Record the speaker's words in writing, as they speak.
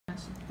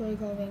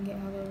Critical thinking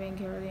helps you think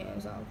clearly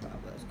and solve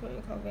problems.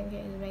 Critical thinking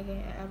is making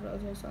an effort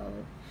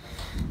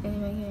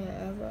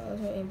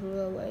to improve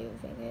the way you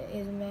think. It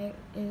is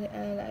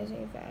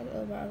analyzing facts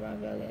apart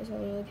from feelings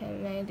so you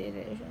can make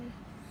decisions.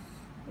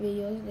 We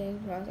use this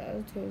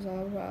process to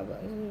solve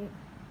problems,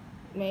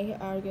 make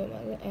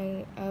arguments,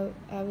 and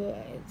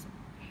evaluate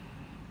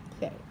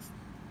things.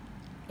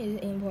 It is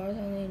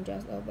important in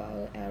just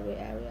about every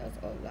area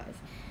of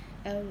life.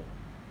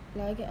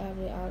 Like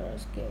every other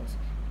skills,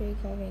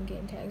 critical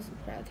thinking takes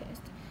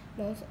practice.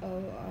 Most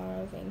of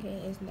our thinking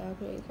is not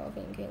critical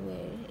thinking.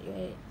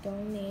 We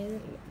don't need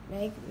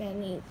make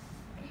many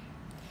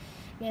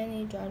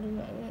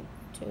judgments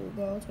to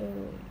go to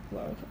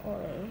work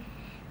or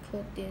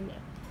cook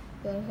dinner.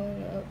 But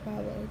when a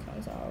problem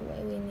comes our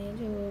way, we need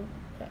to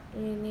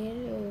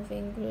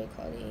think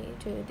critically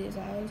to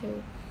decide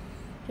to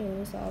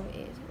solve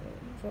it.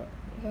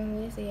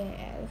 When we see an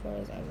ad, for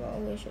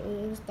example, we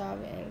should stop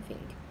and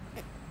think.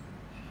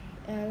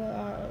 Ads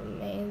are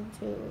made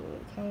to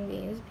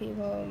convince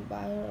people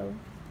buy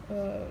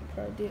or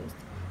produce,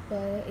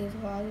 but is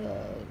what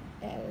the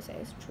ad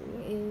says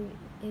true? Is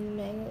it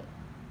making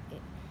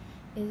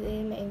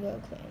a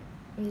claim?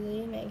 Is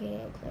it making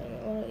a claim,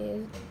 or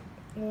is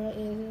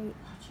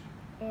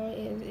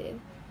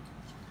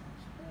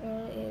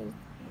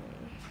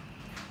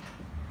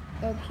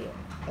appeal,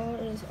 or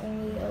is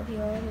only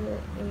appeal to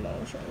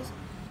emotions?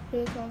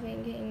 Critical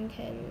thinking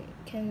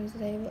can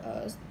save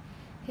us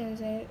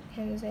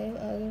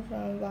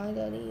from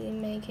widely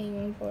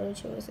making poor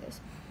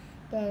choices,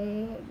 but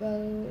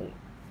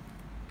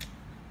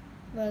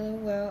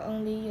we'll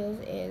only use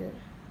it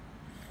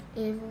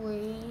if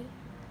we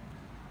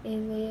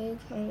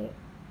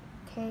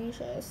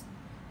conscious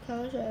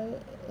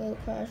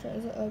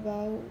questions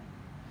about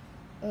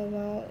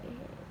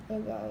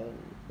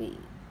we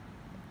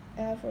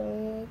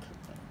after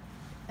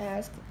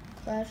ask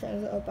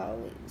questions about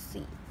we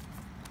see.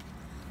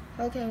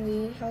 How can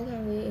we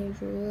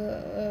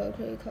improve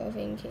critical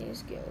thinking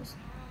skills?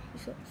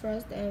 So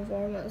first and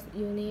foremost,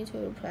 you need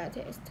to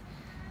practice.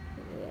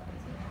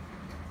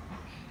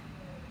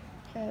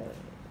 There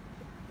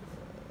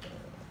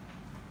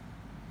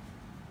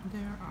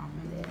are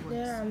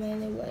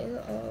many ways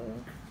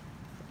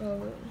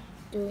of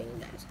doing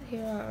that.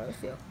 Here are a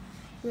few.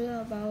 Read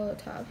about a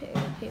topic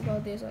people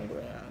disagree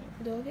on.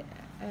 Look at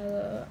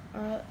an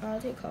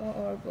article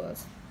or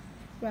books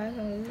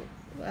written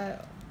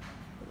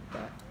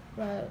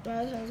by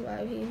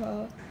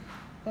people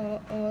on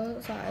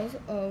all sides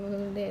of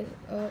the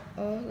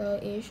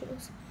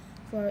issues.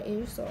 For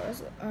each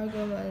source,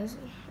 arguments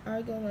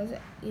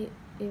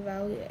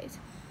evaluate.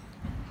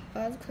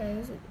 What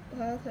claims is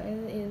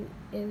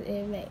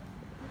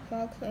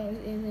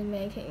it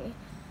making?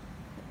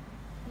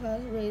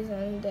 What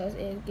reason does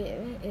it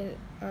give? Is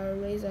our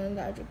reason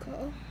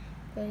logical?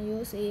 When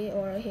you see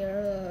or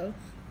hear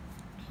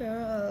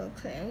a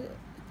claim,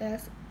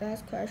 ask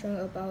question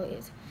about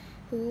it.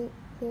 Who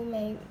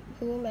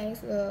makes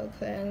the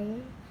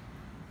claim?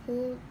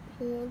 Who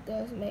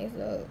does make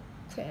the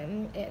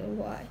claim and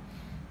why?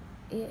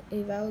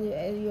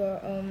 Evaluate your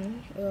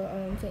own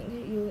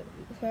thinking.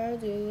 Where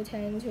do you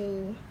tend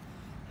to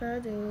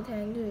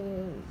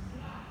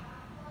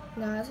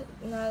not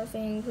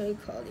think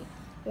critically?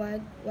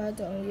 Why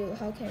don't you?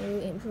 How can you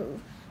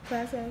improve?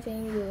 Question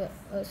thing you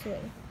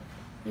assume.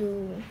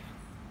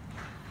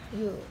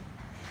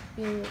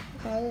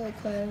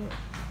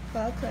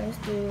 What claims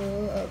do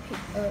you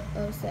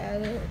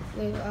accept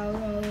without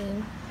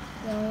knowing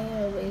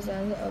the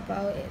reasons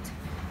about it?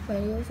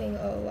 When you think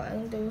of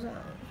one, do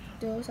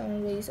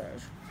some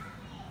research.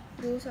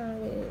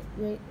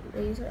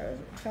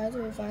 Try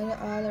to find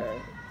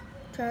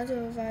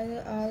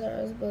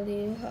others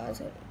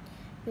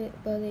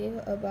believe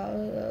about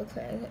the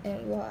claim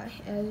and why.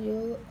 As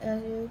you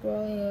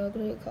grow in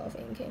critical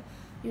thinking,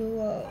 you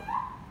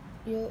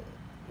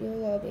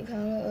will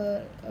become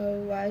a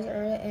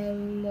wiser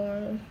and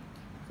more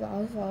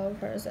thoughtful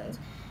person,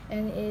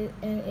 and it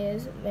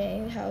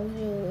may help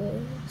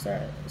you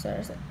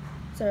succeed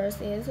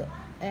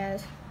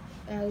at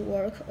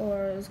work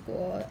or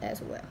school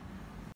as well.